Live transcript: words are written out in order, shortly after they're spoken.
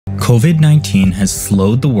COVID-19 has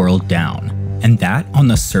slowed the world down, and that, on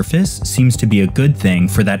the surface, seems to be a good thing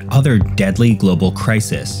for that other deadly global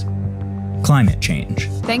crisis: climate change.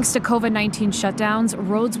 Thanks to COVID-19 shutdowns,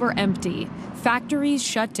 roads were empty, factories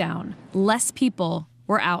shut down, less people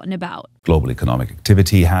were out and about. Global economic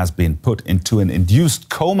activity has been put into an induced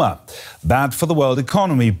coma. Bad for the world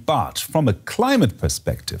economy, but from a climate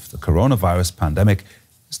perspective, the coronavirus pandemic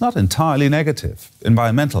is not entirely negative.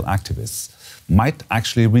 Environmental activists might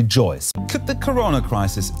actually rejoice. Could the corona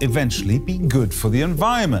crisis eventually be good for the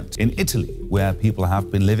environment? In Italy, where people have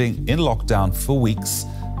been living in lockdown for weeks,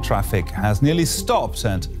 traffic has nearly stopped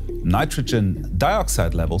and nitrogen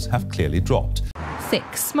dioxide levels have clearly dropped.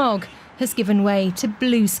 Thick smog has given way to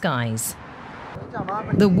blue skies.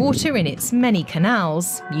 The water in its many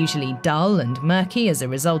canals, usually dull and murky as a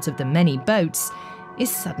result of the many boats, is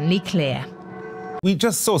suddenly clear. We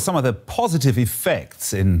just saw some of the positive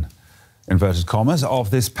effects, in inverted commas,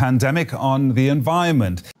 of this pandemic on the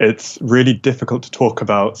environment. It's really difficult to talk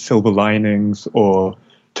about silver linings or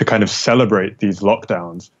to kind of celebrate these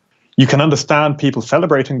lockdowns. You can understand people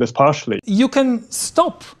celebrating this partially. You can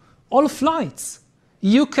stop all flights.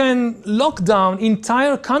 You can lock down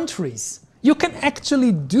entire countries. You can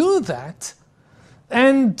actually do that,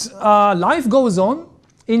 and life goes on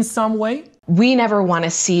in some way. We never want to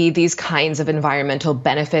see these kinds of environmental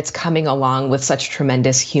benefits coming along with such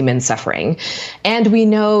tremendous human suffering. And we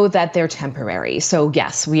know that they're temporary. So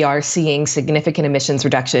yes, we are seeing significant emissions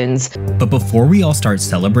reductions. But before we all start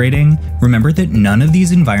celebrating, remember that none of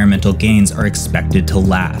these environmental gains are expected to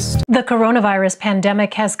last. The coronavirus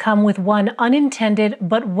pandemic has come with one unintended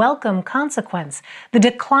but welcome consequence: the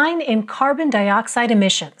decline in carbon dioxide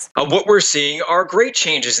emissions. What we're seeing are great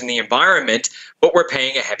changes in the environment, but we're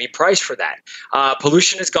paying a heavy price for that.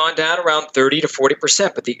 Pollution has gone down around 30 to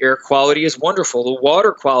 40%, but the air quality is wonderful, the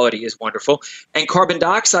water quality is wonderful, and carbon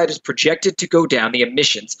dioxide is projected to go down, the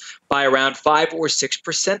emissions, by around 5 or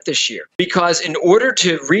 6% this year. Because in order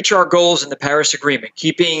to reach our goals in the Paris Agreement,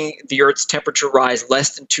 keeping the Earth's temperature rise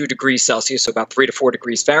less than 2 degrees Celsius, so about 3 to 4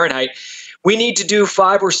 degrees Fahrenheit, we need to do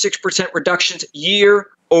 5 or 6% reductions year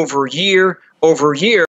over year over year.